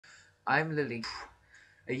I'm literally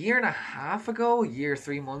a year and a half ago, a year,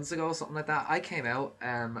 3 months ago, something like that. I came out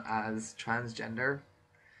as transgender,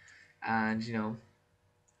 and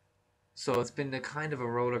so it's been a kind of a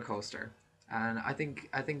roller coaster. And I think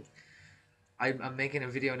I'm making a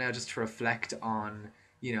video now just to reflect on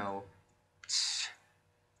you know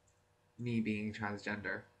me being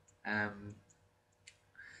transgender. Um,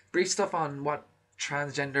 Brief stuff on what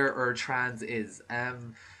transgender or trans is.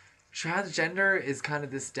 Transgender is kind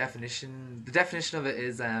of this definition. The definition of it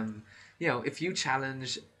is, if you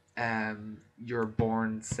challenge your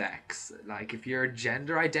born sex, like if your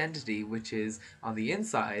gender identity, which is on the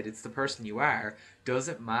inside, it's the person you are,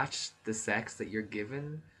 doesn't match the sex that you're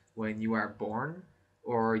given when you are born,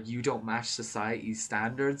 or you don't match society's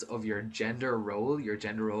standards of your gender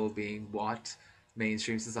role being what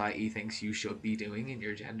mainstream society thinks you should be doing in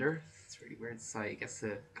your gender. It's really weird society gets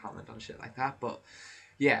to comment on shit like that, but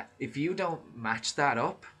yeah, if you don't match that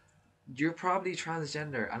up, you're probably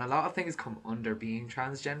transgender, and a lot of things come under being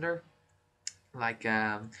transgender, like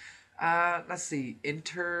let's see,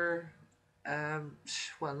 gender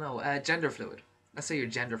fluid. Let's say you're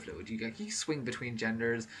gender fluid. You swing between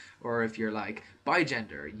genders, or if you're like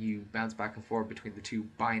bigender, you bounce back and forth between the two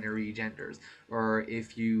binary genders. Or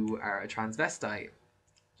if you are a transvestite,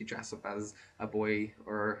 you dress up as a boy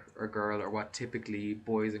or girl, or what typically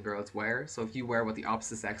boys and girls wear. So if you wear what the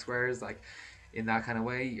opposite sex wears, like in that kind of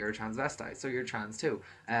way, you're a transvestite. So you're trans too.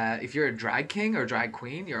 If you're a drag king or drag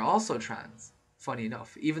queen, you're also trans. Funny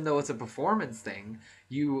enough, even though it's a performance thing,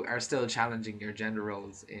 you are still challenging your gender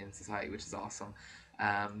roles in society, which is awesome.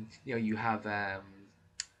 You have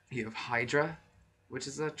Hydra, which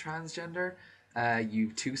is a transgender.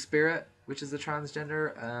 You Two Spirit, which is a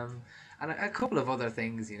transgender. And a couple of other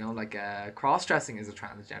things, like cross dressing is a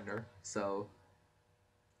transgender. So,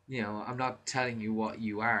 I'm not telling you what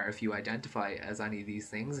you are. If you identify as any of these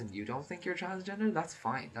things and you don't think you're transgender, that's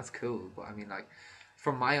fine. That's cool. But I mean, like,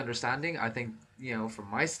 from my understanding, I think, from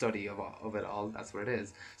my study of it all, that's what it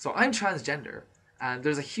is. So I'm transgender. And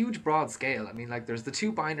there's a huge broad scale. I mean, like, there's the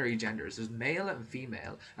two binary genders. There's male and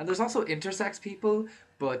female. And there's also intersex people.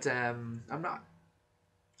 But I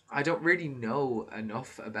don't really know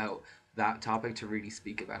enough about that topic to really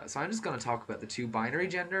speak about it. So I'm just going to talk about the two binary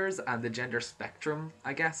genders and the gender spectrum,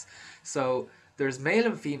 I guess. So there's male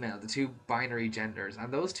and female, the two binary genders,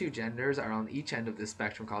 and those two genders are on each end of this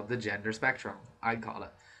spectrum called the gender spectrum, I'd call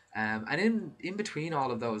it. And in between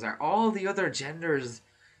all of those are all the other genders,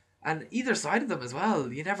 and either side of them as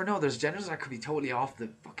well. You never know. There's genders that could be totally off the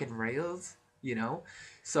fucking rails, you know?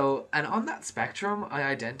 So, and on that spectrum, I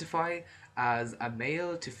identify as a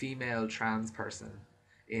male to female trans person,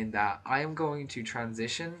 in that I am going to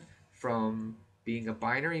transition from being a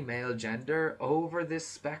binary male gender over this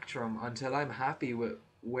spectrum until I'm happy with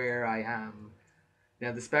where I am.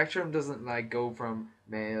 Now, the spectrum doesn't like go from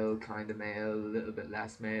male, a little bit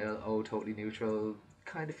less male, oh, totally neutral,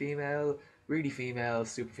 kind of female, really female,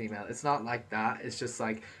 super female. It's not like that. It's just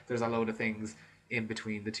like there's a load of things in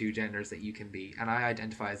between the two genders that you can be. And I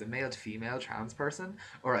identify as a male to female trans person,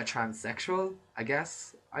 or a transsexual, I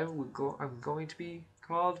guess I'm going to be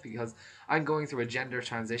called, because I'm going through a gender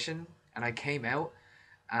transition, and I came out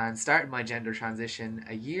and started my gender transition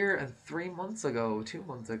a year and 3 months ago, 2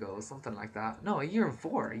 months ago, something like that. No, a year and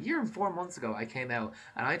 4 months ago I came out,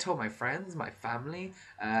 and I told my friends, my family,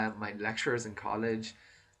 my lecturers in college,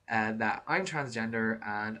 that I'm transgender,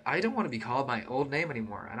 and I don't want to be called my old name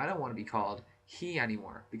anymore, and I don't want to be called he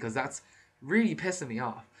anymore, because that's really pissing me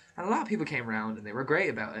off. And a lot of people came around and they were great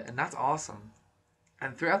about it, and that's awesome.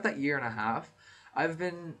 And throughout that year and a half, I've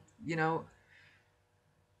been,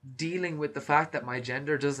 dealing with the fact that my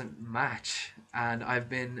gender doesn't match, and I've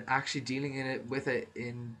been actually dealing with it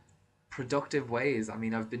in productive ways. I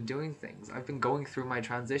mean, I've been doing things. I've been going through my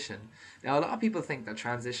transition. Now, a lot of people think that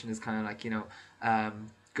transition is kind of like,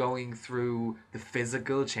 going through the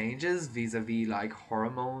physical changes vis-a-vis like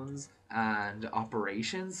hormones and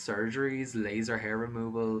operations, surgeries, laser hair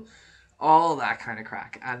removal, all that kind of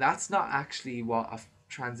crack. And that's not actually what a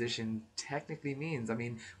transition technically means. I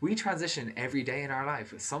mean, we transition every day in our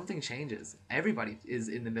life. If something changes, everybody is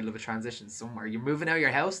in the middle of a transition somewhere. You're moving out of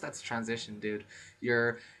your house, that's a transition, dude.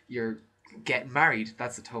 You're getting married,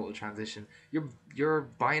 that's a total transition. You're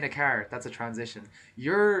buying a car, that's a transition.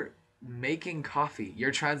 You're making coffee,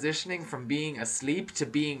 you're transitioning from being asleep to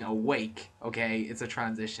being awake. Okay, it's a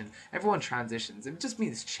transition. Everyone transitions. It just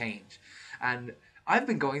means change. And I've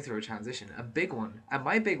been going through a transition, a big one, and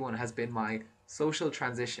my big one has been my social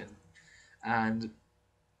transition. And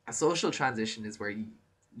a social transition is where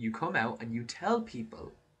you come out and you tell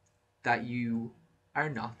people that you are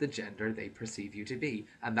not the gender they perceive you to be.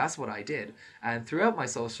 And that's what I did. And throughout my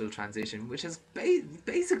social transition, which has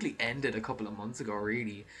basically ended a couple of months ago,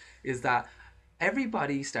 really, is that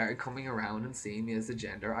everybody started coming around and seeing me as the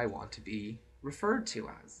gender I want to be referred to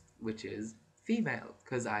as, which is female,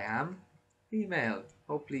 because I am female.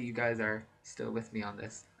 Hopefully, you guys are still with me on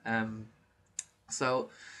this. So,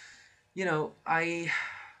 I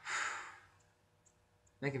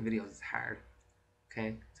making videos is hard.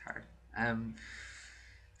 Okay, it's hard. Um,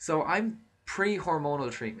 so I'm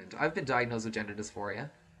pre-hormonal treatment. I've been diagnosed with gender dysphoria,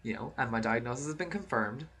 and my diagnosis has been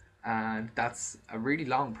confirmed, and that's a really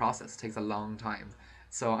long process. It takes a long time.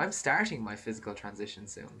 So I'm starting my physical transition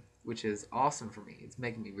soon, which is awesome for me. It's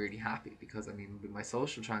making me really happy because I mean, with my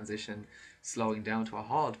social transition slowing down to a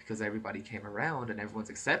halt because everybody came around and everyone's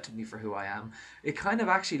accepted me for who I am, it kind of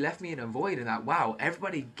actually left me in a void in that wow,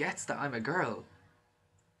 everybody gets that I'm a girl,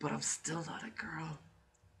 but I'm still not a girl.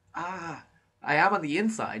 Ah, I am on the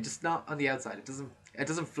inside, just not on the outside. It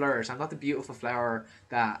doesn't flourish. I'm not the beautiful flower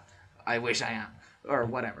that I wish I am, or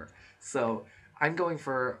whatever. So I'm going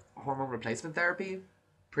for hormone replacement therapy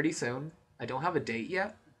pretty soon. I don't have a date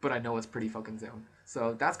yet, but I know it's pretty fucking soon.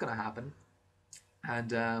 So that's gonna happen. And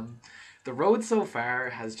the road so far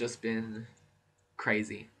has just been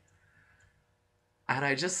crazy. And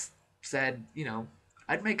I just said,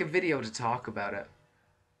 I'd make a video to talk about it.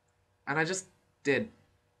 And I just did.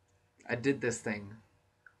 I did this thing.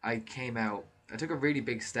 I came out. I took a really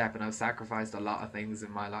big step and I've sacrificed a lot of things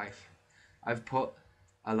in my life. I've put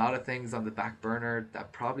a lot of things on the back burner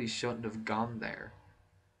that probably shouldn't have gone there,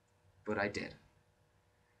 but I did.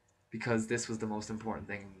 Because this was the most important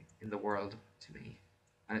thing in the world to me,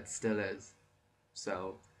 and it still is.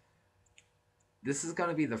 So, this is going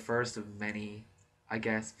to be the first of many, I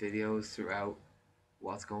guess, videos throughout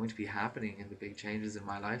what's going to be happening and the big changes in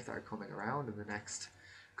my life that are coming around in the next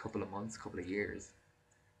couple of months, couple of years.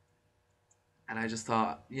 And I just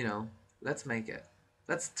thought, let's make it.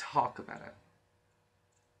 Let's talk about it.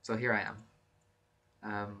 So here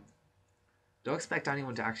I am. Don't expect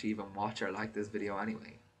anyone to actually even watch or like this video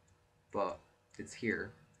anyway, but it's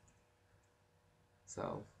here.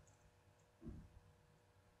 So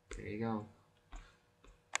there you go.